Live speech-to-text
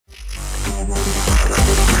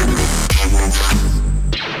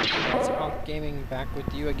I'm back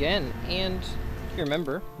with you again, and if you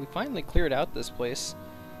remember, we finally cleared out this place,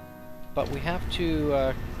 but we have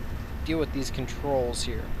to deal with these controls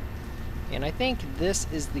here. And I think this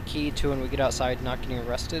is the key to when we get outside not getting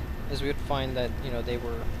arrested, is we would find that, you know, they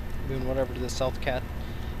were doing whatever to the Stealth Cat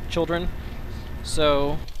children.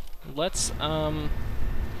 So, let's, I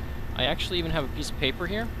actually even have a piece of paper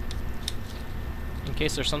here, in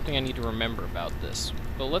case there's something I need to remember about this.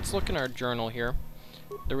 But let's look in our journal here.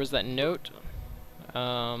 There was that note, it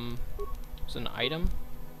was an item.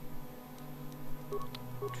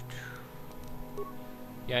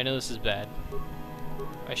 Yeah, I know this is bad.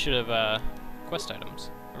 I should have, quest items.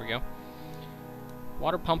 There we go.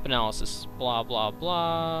 Water pump analysis, blah blah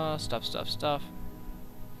blah, stuff.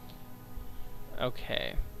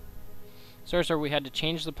 Okay. Sir, we had to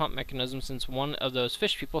change the pump mechanism since one of those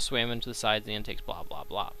fish people swam into the sides of the intakes, blah blah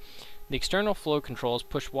blah. The external flow controls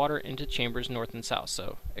push water into chambers north and south.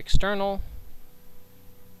 So, external,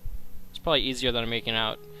 it's probably easier than I'm making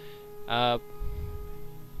out,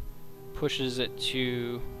 pushes it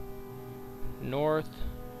to north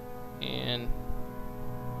and,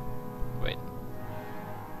 wait,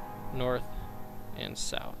 north and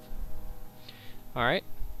south. Alright,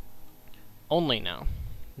 only now.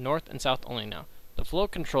 North and south only now. The flow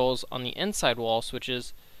controls on the inside wall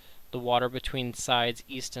switches the water between sides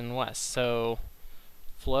east and west. So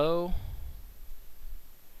flow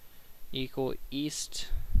equal east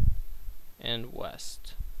and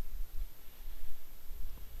west.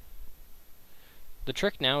 The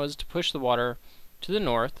trick now is to push the water to the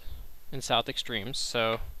north and south extremes.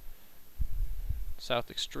 So south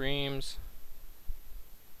extremes,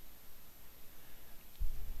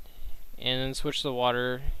 and then switch the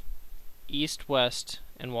water east-west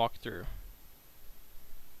and walk through.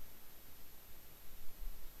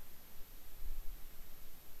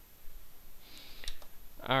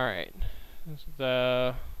 Alright,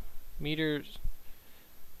 the meters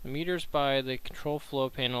by the control flow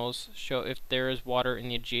panels show if there is water in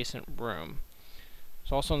the adjacent room.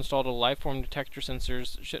 It's also installed a lifeform detector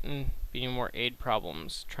sensors. Shouldn't be any more aid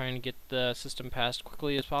problems. Trying to get the system passed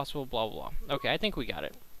quickly as possible, blah blah blah. Okay, I think we got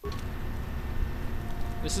it.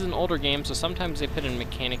 This is an older game, so sometimes they put in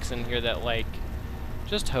mechanics in here that, like,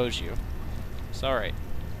 just hose you. It's alright.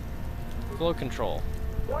 Flow control.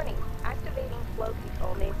 Warning, activating flow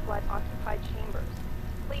control may flood occupied chambers.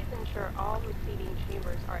 Please ensure all receiving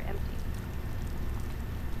chambers are empty.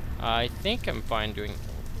 I think I'm fine doing...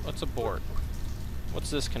 Let's abort.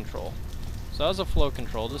 What's this control? So that was a flow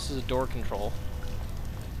control. This is a door control.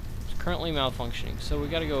 It's currently malfunctioning, so we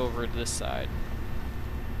gotta go over to this side.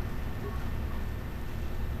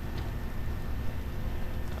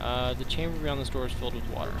 The chamber beyond this door is filled with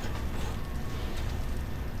water.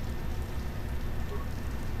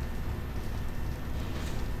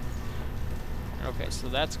 Okay, so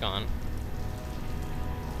that's gone.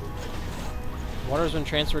 Water has been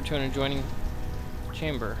transferred to an adjoining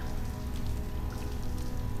chamber.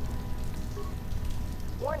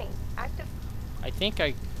 Warning, active. I think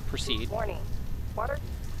I proceed. Warning, water.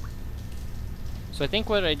 So I think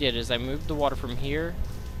what I did is I moved the water from here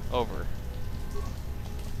over.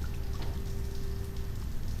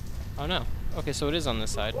 Oh no. Okay, so it is on this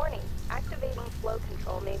side. Warning, activating flow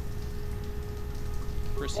control may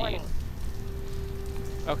Proceed. Warning.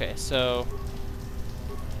 Okay, so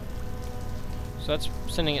that's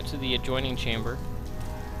sending it to the adjoining chamber.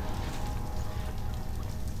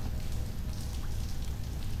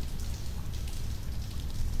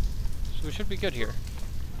 So we should be good here.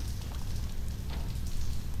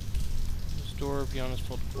 This door beyond is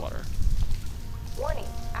filled with water. Warning,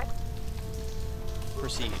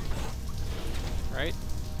 Proceed. Right?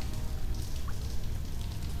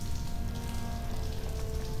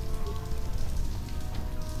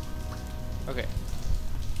 Okay.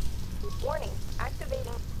 Warning,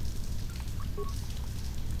 activating.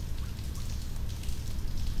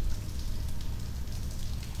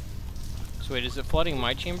 So wait, is it flooding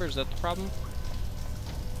my chamber? Is that the problem?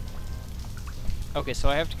 Okay, so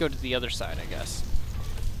I have to go to the other side, I guess.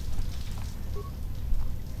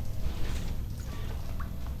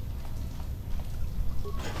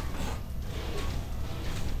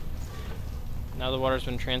 Now the water's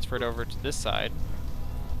been transferred over to this side.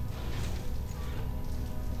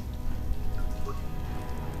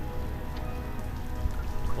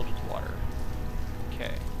 Filled with water.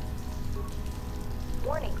 Okay.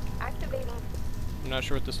 Warning, activating. I'm not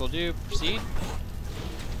sure what this will do. Proceed.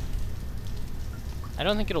 I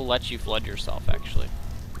don't think it'll let you flood yourself, actually.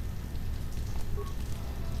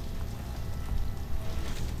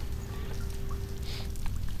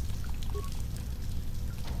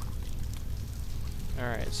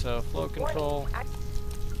 Alright, so flow control.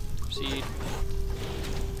 Proceed.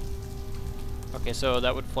 Okay, so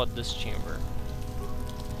that would flood this chamber.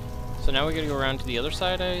 So now we gotta go around to the other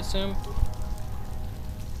side, I assume?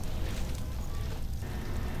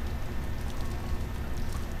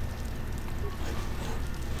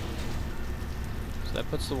 So that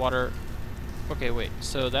puts the water... Okay, wait,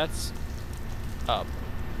 so that's up.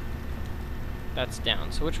 That's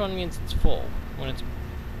down. So which one means it's full? When it's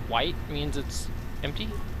white means it's empty?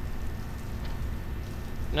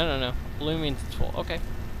 No. Blue means it's full. Okay.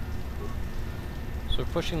 So we're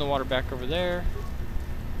pushing the water back over there.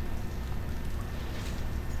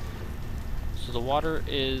 So the water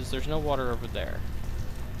is... There's no water over there.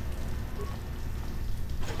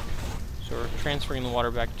 So we're transferring the water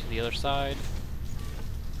back to the other side.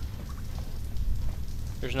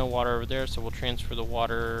 There's no water over there, so we'll transfer the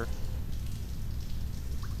water...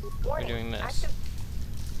 We're doing this.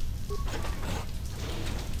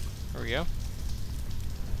 There we go.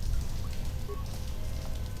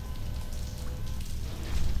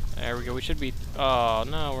 There we go. We should be... Oh,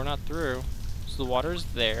 no, we're not through. So the water's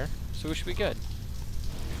there, so we should be good.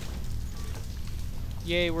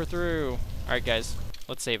 Yay, we're through. Alright, guys.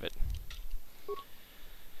 Let's save it.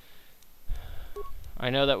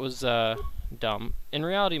 I know that was, dumb. In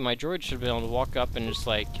reality, my droid should be able to walk up and just,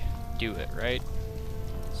 like, do it, right?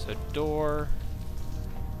 So door...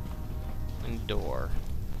 and door.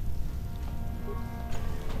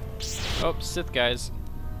 Oh, Sith guys.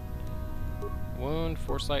 Wound,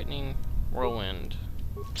 Force Lightning, Whirlwind.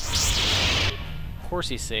 Of course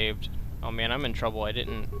he saved. Oh man, I'm in trouble. I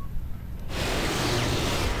didn't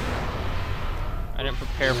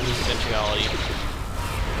prepare for this eventuality.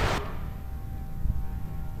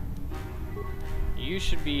 You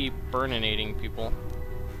should be burninating people.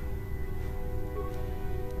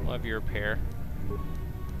 We'll have you repair.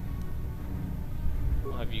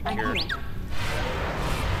 We'll have you cure.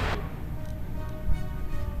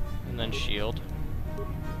 And then shield.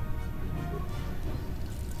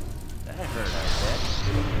 That hurt, I bet.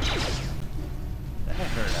 That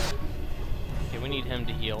hurt. Okay, we need him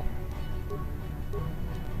to heal.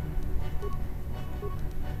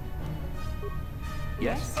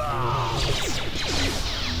 Yes.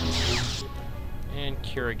 And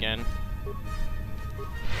cure again.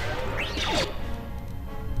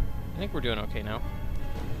 I think we're doing okay now.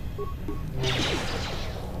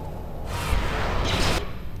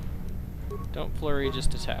 Don't flurry,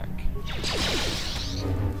 just attack.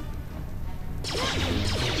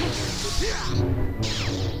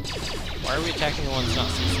 Why are we attacking the ones not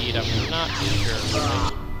CC'd? I'm not sure.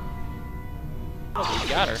 Oh, we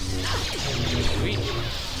got her. Sweet.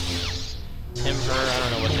 Him, her, I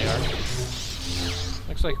don't know what they are.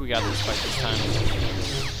 Looks like we got this fight this time.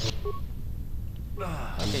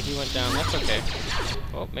 Okay, he went down. That's okay.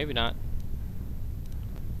 Well, maybe not.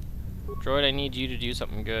 Droid, I need you to do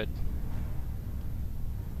something good.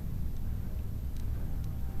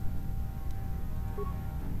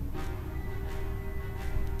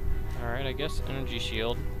 Alright, I guess energy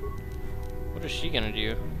shield. What is she gonna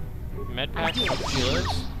do? Med pack? She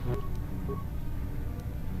lives?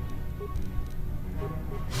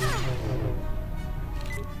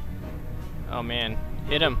 Oh man,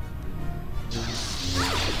 hit him.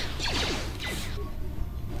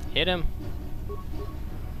 Hit him.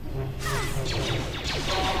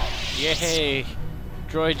 Yay!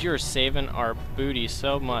 Droid, you're saving our booty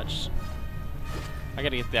so much. I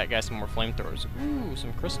gotta get that guy some more flamethrowers. Ooh,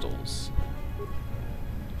 some crystals.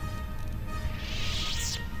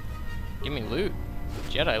 Give me loot.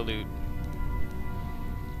 Jedi loot.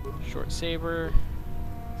 Short saber.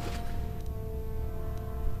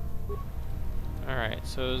 Alright,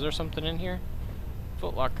 so is there something in here?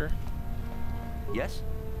 Footlocker. Yes?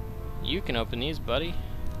 You can open these, buddy.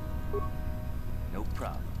 No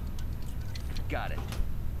problem. Got it.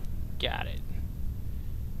 Got it.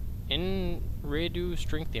 In Redu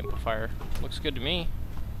Strength Amplifier. Looks good to me.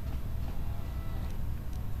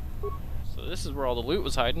 So this is where all the loot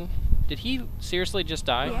was hiding. Did he seriously just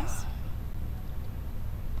die? Yes.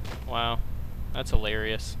 Wow. That's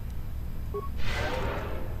hilarious.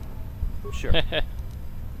 Sure.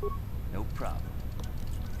 No problem.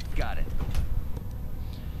 Got it.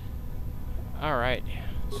 Alright.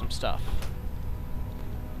 Some stuff.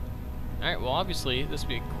 Alright, well obviously this would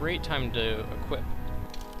be a great time to equip.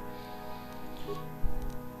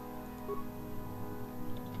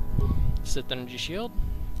 Sith Energy Shield.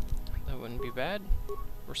 That wouldn't be bad.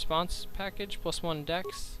 Response package, +1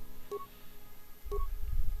 dex.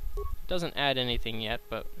 Doesn't add anything yet,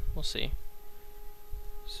 but we'll see.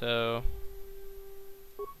 So,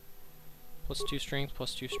 +2 strength,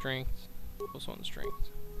 +2 strength. +1 strength.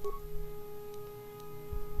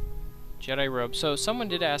 Jedi robe. So someone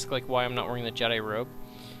did ask like why I'm not wearing the Jedi robe.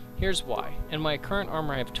 Here's why. In my current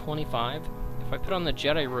armor I have 25. If I put on the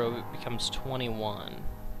Jedi robe it becomes 21.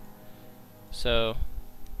 So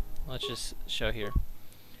let's just show here.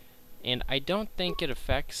 And I don't think it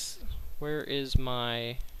affects, where is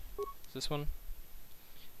my, is this one?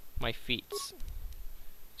 My feats.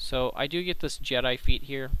 So I do get this Jedi feat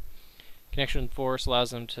here. Connection with Force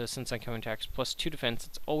allows them to sense incoming attacks, +2 defense,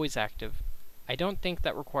 it's always active. I don't think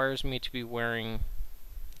that requires me to be wearing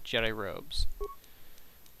Jedi robes.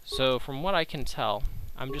 So from what I can tell,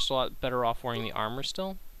 I'm just a lot better off wearing the armor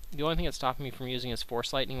still. The only thing that's stopping me from using is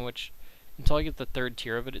Force Lightning, which, until I get the 3rd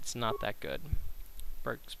tier of it, it's not that good.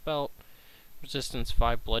 Bark's Belt, Resistance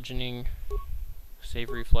 5 Bludgeoning, Save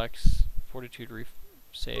Reflex, Fortitude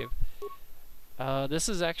Save. This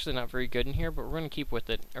is actually not very good in here, but we're going to keep with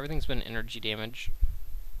it. Everything's been energy damage.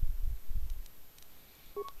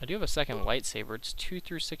 I do have a second lightsaber. It's 2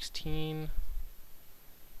 through 16.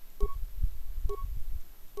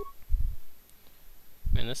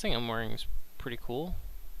 Man, this thing I'm wearing is pretty cool.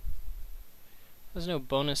 There's no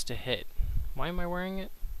bonus to hit. Why am I wearing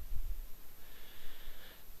it?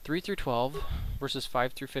 3 through 12 versus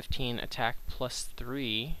 5 through 15, attack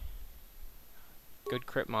 +3. Good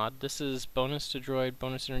crit mod. This is bonus to droid,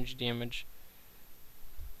 bonus energy damage,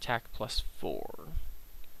 attack +4.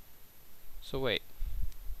 So wait.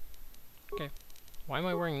 Okay. Why am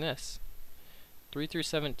I wearing this? 3 through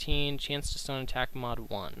 17, chance to stun, attack mod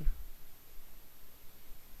 1.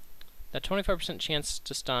 That 25% chance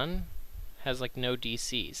to stun has like no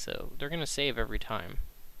DC, so they're gonna save every time.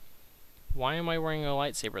 Why am I wearing a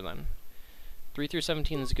lightsaber then? 3 through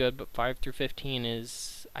 17 is good, but 5 through 15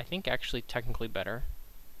 is, I think, actually technically better.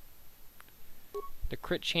 The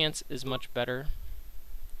crit chance is much better.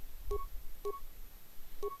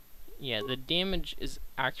 Yeah, the damage is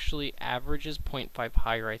actually averages 0.5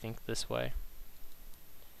 higher, I think, this way.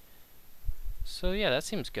 So yeah, that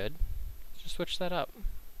seems good. Let's just switch that up.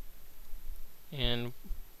 And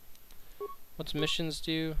what's missions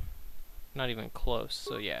do? Not even close,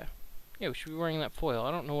 so yeah. Yeah, we should be wearing that foil.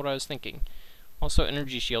 I don't know what I was thinking. Also,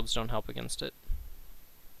 energy shields don't help against it.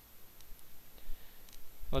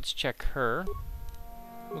 Let's check her.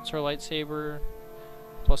 What's her lightsaber?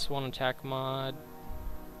 +1 attack mod.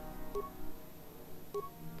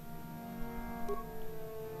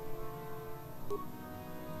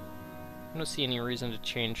 I don't see any reason to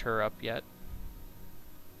change her up yet.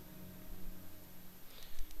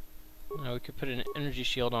 Now we could put an energy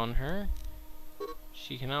shield on her.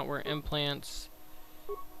 She cannot wear implants.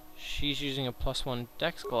 She's using a +1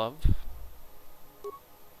 dex glove.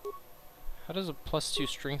 How does a +2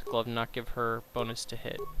 strength glove not give her bonus to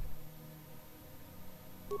hit?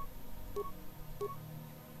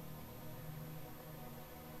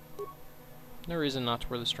 No reason not to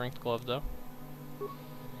wear the strength glove though.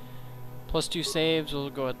 +2 saves, we'll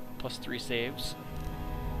go at +3 saves.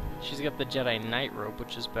 She's got the Jedi Knight robe,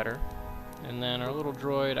 which is better. And then our little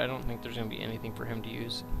droid, I don't think there's going to be anything for him to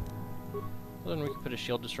use. Well, then we can put a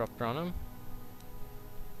shield disruptor on him.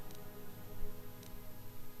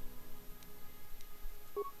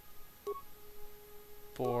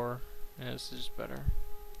 Four, and this is just better.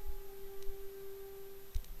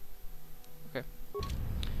 Okay.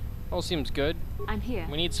 All seems good. I'm here.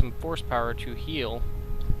 We need some force power to heal.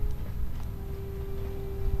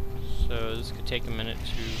 So this could take a minute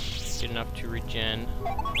to get enough to regen. Go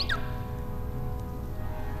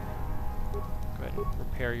ahead and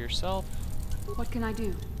repair yourself. What can I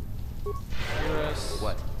do? Hear us.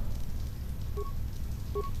 What?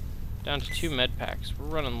 Down to 2 med packs. We're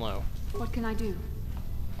running low. What can I do?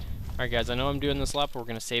 Alright guys, I know I'm doing this a lot, but we're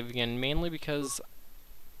going to save again, mainly because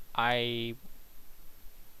I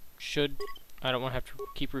don't want to have to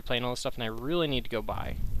keep replaying all this stuff, and I really need to go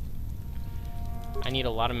buy. I need a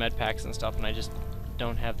lot of med packs and stuff, and I just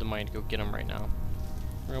don't have the money to go get them right now.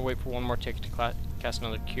 We're going to wait for one more tick to cast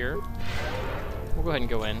another cure. We'll go ahead and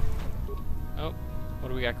go in. Oh, what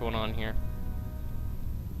do we got going on here?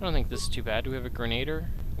 I don't think this is too bad. Do we have a grenader?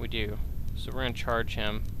 We do. So we're going to charge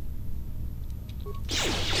him.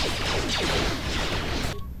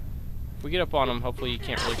 If we get up on him, hopefully he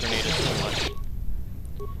can't really grenade us so much.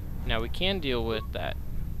 Now we can deal with that.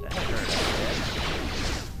 That hurt.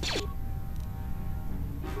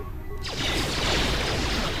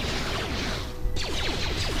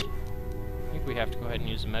 I think we have to go ahead and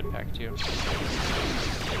use a med pack too.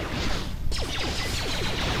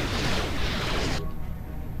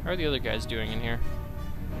 How are the other guys doing in here?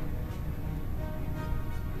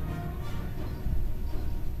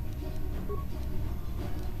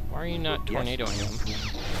 Why are you not tornadoing them?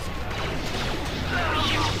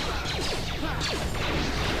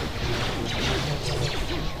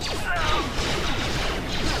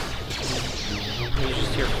 We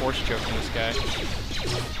just hear force choking this guy.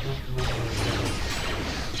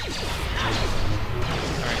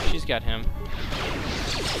 Alright, she's got him.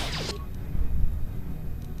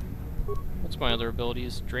 What's my other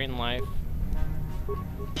abilities? Drain life.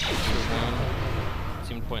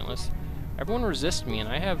 Seemed pointless. Everyone resist me, and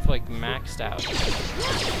I have like maxed out.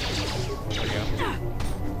 There we go.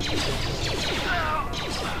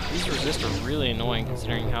 These resist are really annoying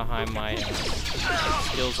considering how high my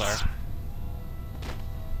skills are.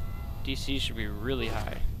 DC should be really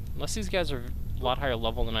high. Unless these guys are a lot higher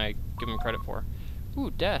level than I give them credit for. Ooh,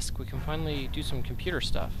 desk. We can finally do some computer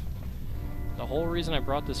stuff. The whole reason I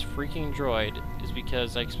brought this freaking droid is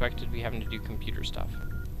because I expected to be having to do computer stuff.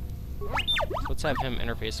 So let's have him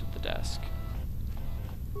interface with the desk.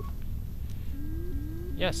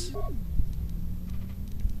 Yes.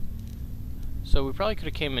 So we probably could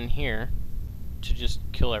have came in here to just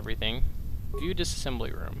kill everything. View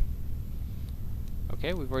disassembly room.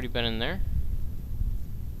 Okay, we've already been in there.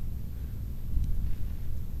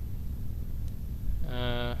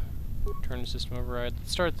 Turn the system override.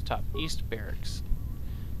 Let's start at the top. East Barracks.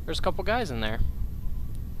 There's a couple guys in there.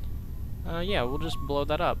 Yeah, we'll just blow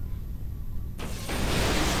that up.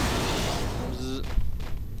 Zzz.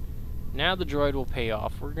 Now the droid will pay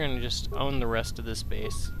off. We're gonna just own the rest of this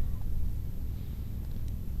base.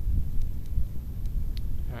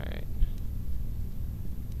 Alright.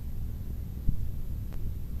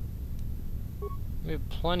 We have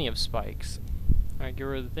plenty of spikes. Alright, get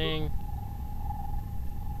rid of the thing.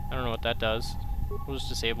 I don't know what that does. We'll just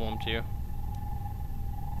disable them too.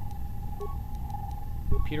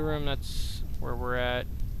 Computer room, that's where we're at.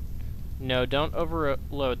 No, don't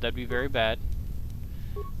overload, that'd be very bad.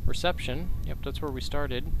 Reception, yep, that's where we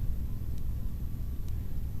started.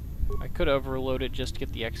 I could overload it just to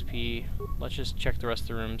get the XP. Let's just check the rest of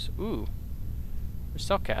the rooms. Ooh, there's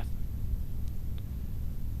Selkath.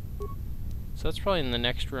 So that's probably in the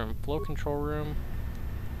next room. Flow control room.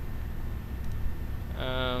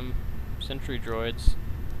 Sentry droids.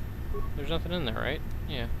 There's nothing in there, right?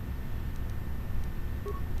 Yeah.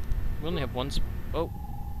 We only have one oh.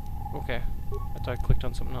 Okay. I thought I clicked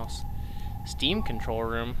on something else. Steam control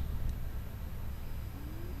room.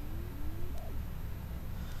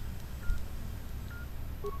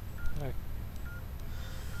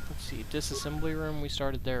 Let's see. Disassembly room. We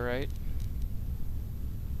started there, right?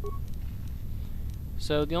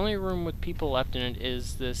 So the only room with people left in it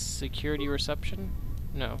is this security reception?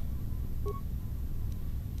 No.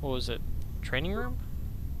 What was it? Training room?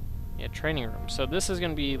 Yeah, training room. So this is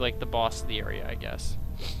going to be like the boss of the area, I guess.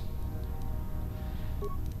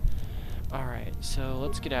 Alright, so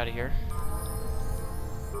let's get out of here.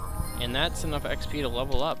 And that's enough XP to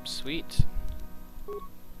level up. Sweet.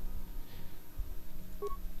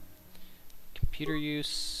 Computer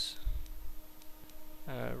use.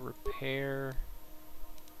 Repair.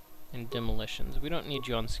 And demolitions. We don't need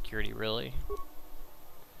you on security, really.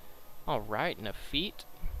 Alright, enough feet.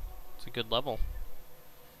 It's a good level.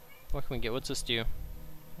 What can we get? What's this do?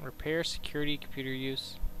 Repair, security, computer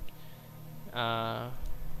use.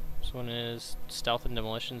 This one is stealth and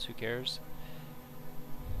demolitions, who cares?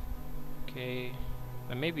 Okay.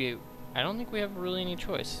 Maybe, I don't think we have really any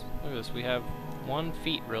choice. Look at this, we have one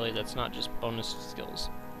feat, really, that's not just bonus skills.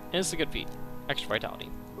 And it's a good feat. Extra vitality.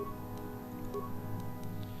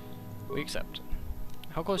 We accept.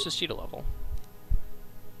 How close is she to level?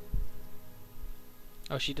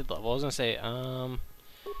 Oh, she did level. I was gonna say,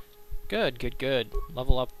 good, good, good.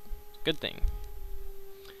 Level up. Good thing.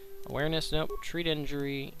 Awareness, nope. Treat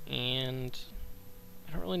injury, and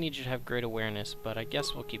I don't really need you to have great awareness, but I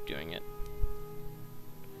guess we'll keep doing it.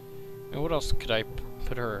 And what else could I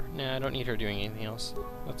put her? Nah, I don't need her doing anything else.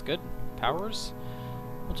 That's good. Powers?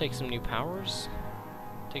 We'll take some new powers.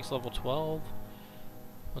 Takes level 12.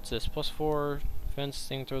 What's this? +4 defense.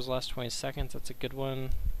 Thing throws last 20 seconds. That's a good one.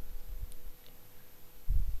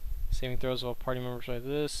 Saving throws while party members like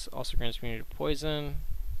this. Also grants immunity to poison.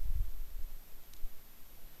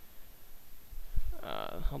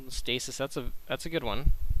 Held in stasis. That's a good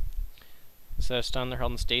one. Instead of stun, they're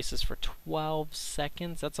held in stasis for 12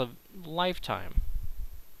 seconds. That's a lifetime.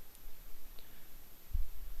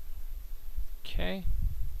 Okay.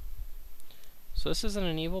 So this isn't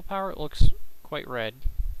an evil power. It looks quite red.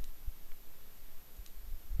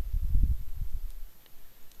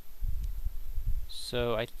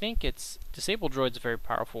 So I think it's disabled droid's a very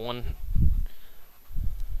powerful one.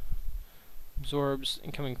 Absorbs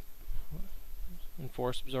incoming and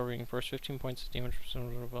force absorbing first 15 points of damage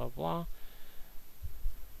from blah blah blah.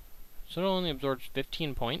 So it only absorbs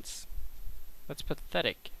 15 points? That's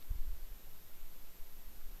pathetic.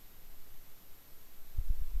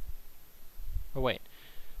 Oh wait.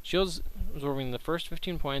 Shields absorbing the first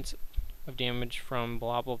 15 points of damage from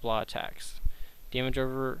blah blah blah attacks. Damage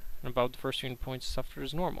over and above the first 15 points suffered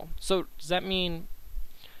is normal. So does that mean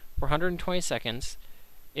for 120 seconds,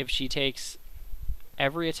 if she takes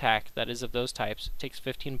every attack that is of those types, takes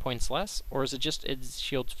 15 points less? Or is it just it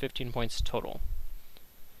shields 15 points total?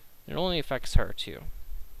 It only affects her too.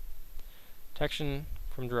 Protection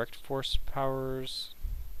from direct force powers.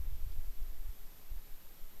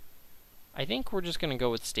 I think we're just going to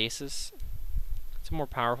go with stasis. It's a more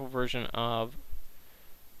powerful version of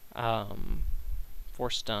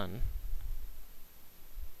force stun.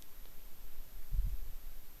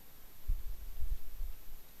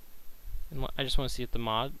 And I just want to see if the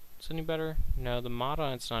mod is any better. No, the mod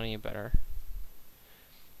on it's not any better.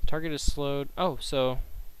 Target is slowed. Oh, so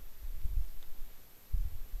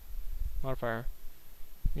modifier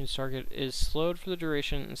means target is slowed for the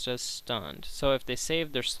duration instead of stunned. So if they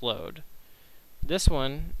save, they're slowed. This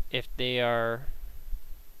one, if they're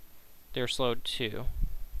slowed too.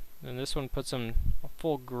 And this one puts them a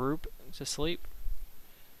full group to sleep.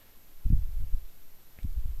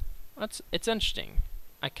 It's interesting.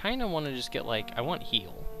 I kind of want to just get I want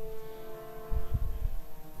heal.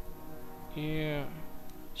 Yeah,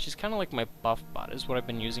 she's kind of like my buff bot is what I've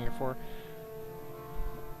been using her for.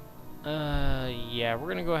 Yeah, we're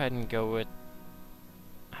gonna go ahead and go with,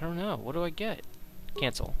 I don't know, what do I get?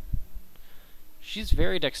 Cancel. She's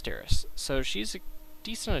very dexterous, so she's a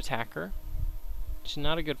decent attacker. She's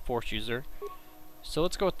not a good force user, so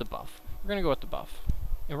let's go with the buff. We're gonna go with the buff,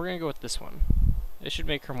 and we're gonna go with this one. It should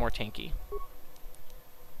make her more tanky.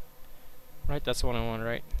 Right, that's the one I want,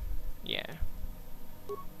 right? Yeah.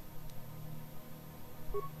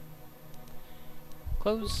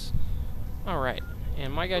 Close. Alright,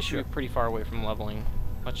 and my guy should be pretty far away from leveling.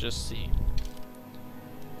 Let's just see.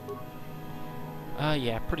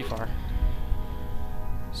 Yeah, pretty far.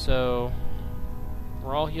 So,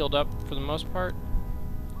 we're all healed up for the most part.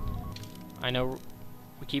 I know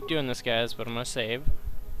we keep doing this, guys, but I'm gonna save.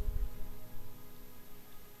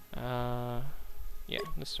 Yeah,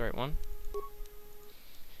 this is the right one.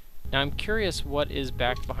 Now I'm curious what is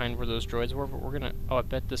back behind where those droids were, but we're gonna... Oh, I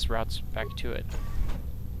bet this route's back to it.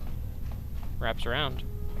 Wraps around.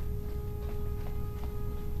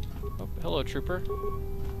 Oh, hello, trooper.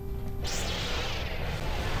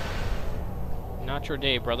 Not your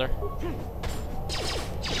day, brother.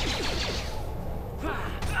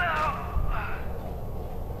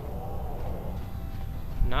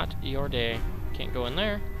 Not your day. Can't go in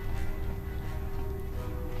there.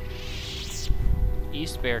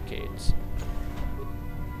 East barricades.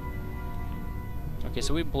 Okay,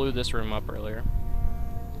 so we blew this room up earlier.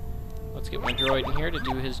 Let's get my droid in here to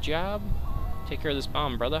do his job. Take care of this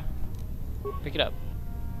bomb, brother. Pick it up.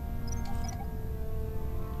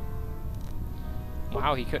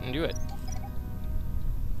 Wow, he couldn't do it.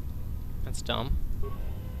 That's dumb.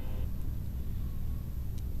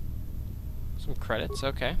 Some credits,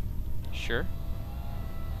 okay. Sure.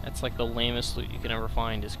 That's like the lamest loot you can ever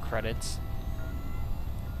find is credits.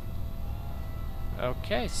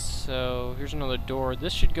 Okay, so here's another door.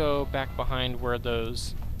 This should go back behind where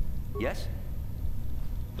those... Yes?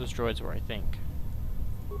 Those droids were, I think.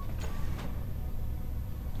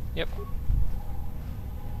 Yep.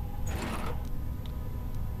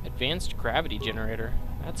 Advanced gravity generator.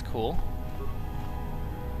 That's cool.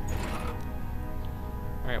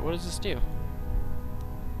 Alright, what does this do?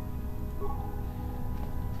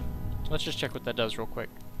 Let's just check what that does real quick.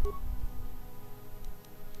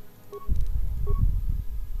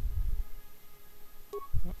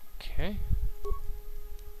 Okay.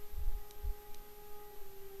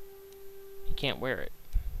 He can't wear it.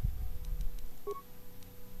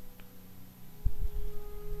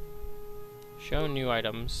 Show new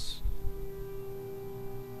items.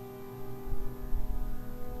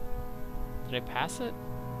 Did I pass it?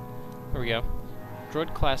 There we go.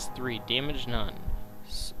 Droid class 3, damage none.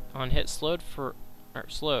 On hit slowed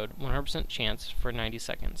 100% chance for 90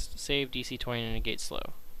 seconds. Save DC 20 and negate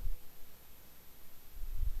slow.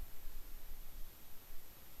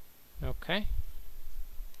 Okay.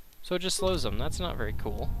 So it just slows them. That's not very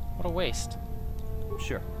cool. What a waste.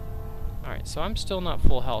 Sure. Alright, so I'm still not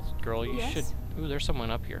full health, girl. You Yes? should... Ooh, there's someone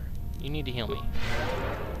up here. You need to heal me.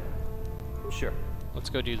 Sure. Let's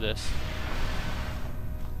go do this.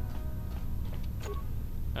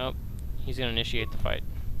 Oh, he's gonna initiate the fight.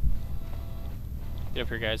 Get up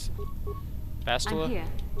here, guys. Bastila, I'm here.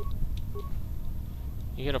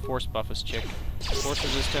 you get a force buff as chick. Force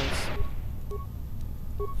resistance.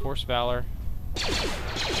 Force Valor.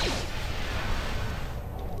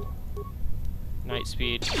 Night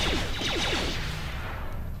Speed.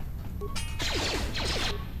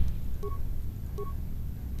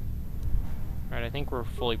 Alright, I think we're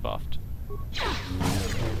fully buffed.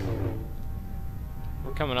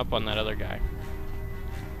 We're coming up on that other guy.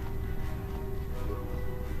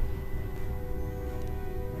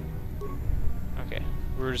 Okay,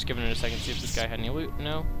 we were just giving it a second to see if this guy had any loot.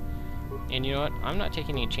 No. And you know what? I'm not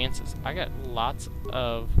taking any chances. I got lots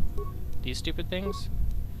of these stupid things.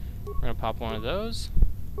 We're gonna pop one of those.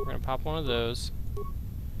 We're gonna pop one of those.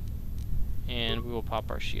 And we will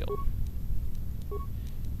pop our shield.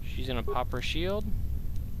 She's gonna pop her shield.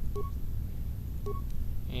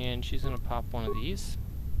 And she's gonna pop one of these.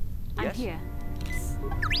 I'm Yes? here.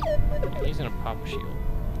 And he's gonna pop a shield.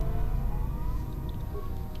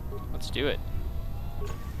 Let's do it.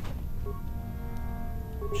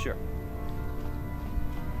 Sure.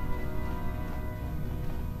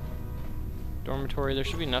 Dormitory, there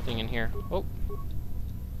should be nothing in here. Oh!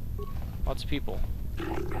 Lots of people.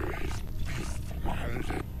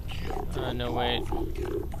 No, wait.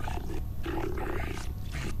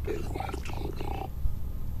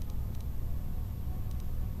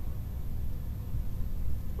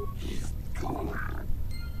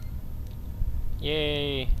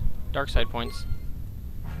 Yay! Dark side points.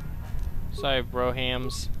 Sorry,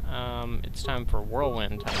 brohams. It's time for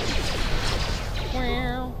whirlwind time.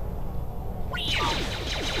 Wow.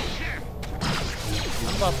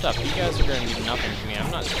 I'm buffed up. You guys are going to do nothing to me.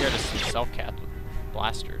 I'm not scared of some Selcat with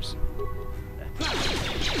blasters.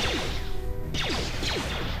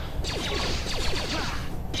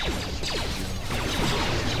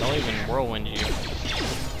 I'll even whirlwind you.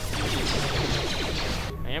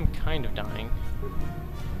 I am kind of dying.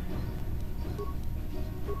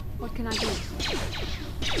 What can I do?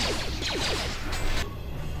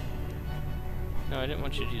 No, I didn't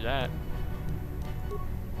want you to do that.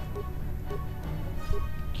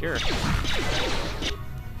 Cure.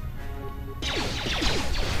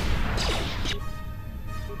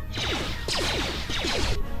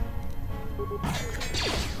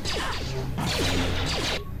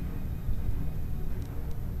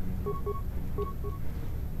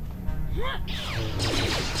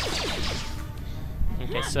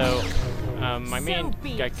 Okay, so my main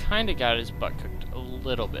guy kind of got his butt cooked a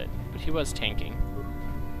little bit, but he was tanking.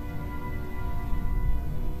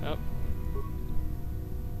 Oh.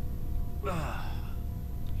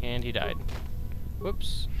 And he died.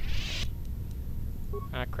 Whoops.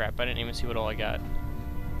 Ah, crap, I didn't even see what all I got.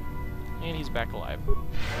 And he's back alive.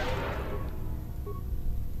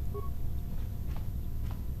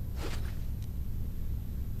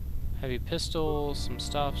 Heavy pistol, some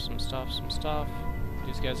stuff.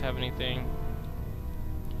 These guys have anything?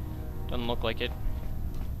 Doesn't look like it.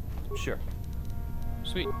 Sure.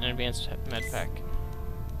 Sweet, an advanced med pack.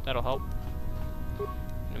 That'll help.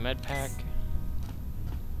 And a med pack.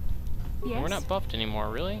 Yes. And we're not buffed anymore,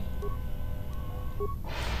 really?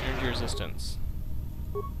 Energy resistance.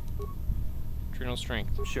 Adrenal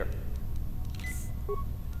strength. Sure.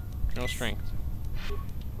 Adrenal strength.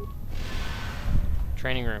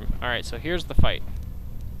 Training room. Alright, so here's the fight.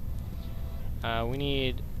 We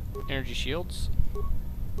need energy shields.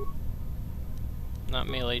 Not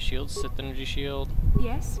melee shields, Sith energy shield.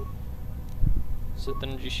 Yes. Sith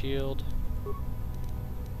energy shield.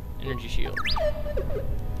 Energy shield.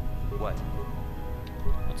 What?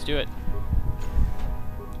 Let's do it.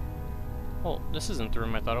 Oh, this isn't the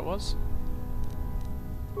room I thought it was.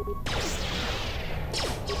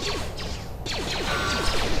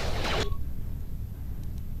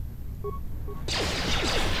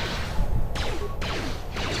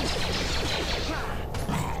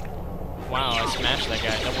 Wow, I smashed that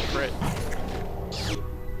guy. Double crit.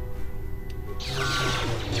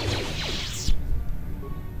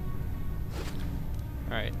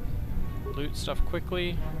 Alright. Loot stuff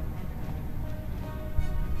quickly.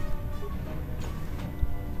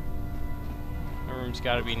 My room's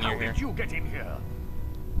gotta be near How here. did you get in here?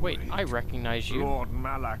 Wait, I recognize you. Lord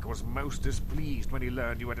Malak was most displeased when he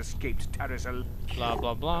learned you had escaped Tarisal. Blah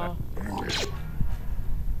blah blah.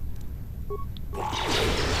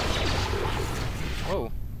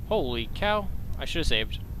 Whoa. Holy cow. I should have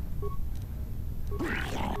saved.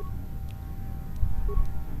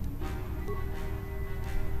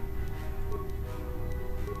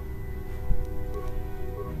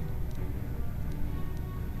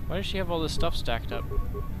 Why does she have all this stuff stacked up?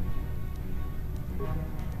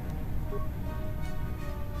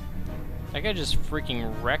 That guy just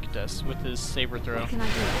freaking wrecked us with his saber throw. What can I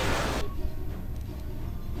do?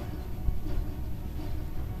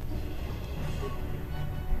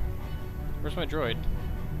 Where's my droid?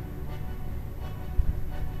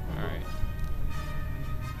 Alright.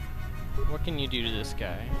 What can you do to this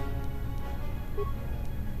guy?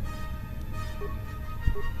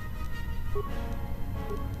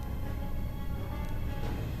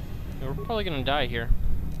 We're probably gonna die here.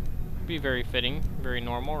 Be very fitting, very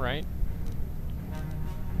normal, right?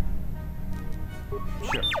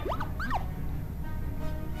 Sure.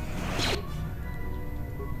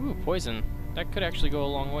 Ooh, poison. That could actually go a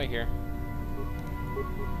long way here.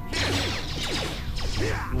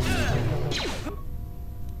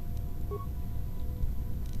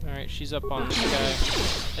 Alright, she's up on this guy.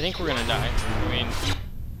 I think we're gonna die. I mean,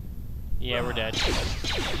 yeah, we're dead.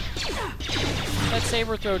 That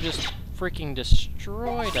saber throw just freaking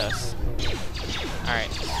destroyed us. Alright,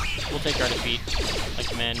 we'll take our defeat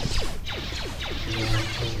like men.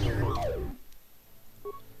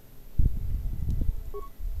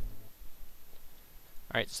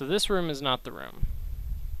 Alright, so this room is not the room.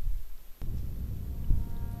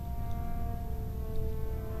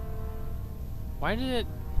 Why did it...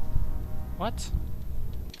 What?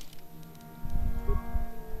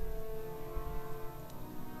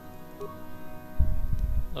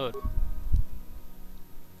 Load.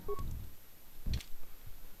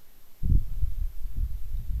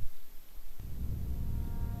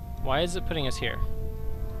 Why is it putting us here?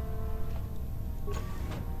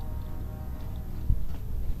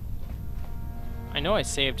 I know I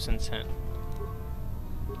saved since then.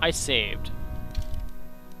 I saved.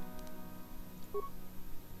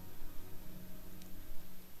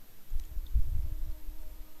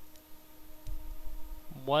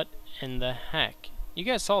 What in the heck? You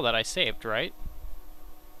guys saw that I saved, right?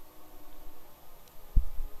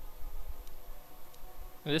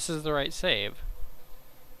 This is the right save.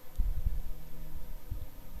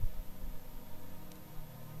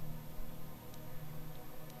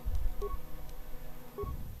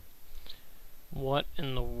 What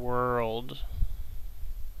in the world?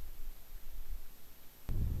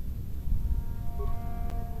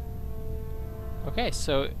 Okay,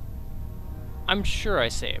 so I'm sure I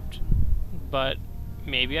saved, but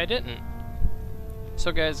maybe I didn't.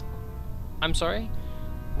 So guys, I'm sorry.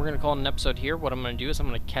 We're gonna call it an episode here. What I'm gonna do is I'm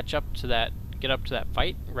gonna catch up to that, get up to that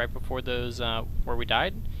fight right before those where we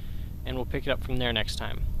died, and we'll pick it up from there next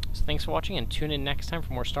time. So thanks for watching, and tune in next time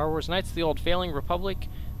for more Star Wars Knights of the Old Failing Republic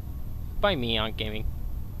by me on Gaming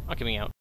Out.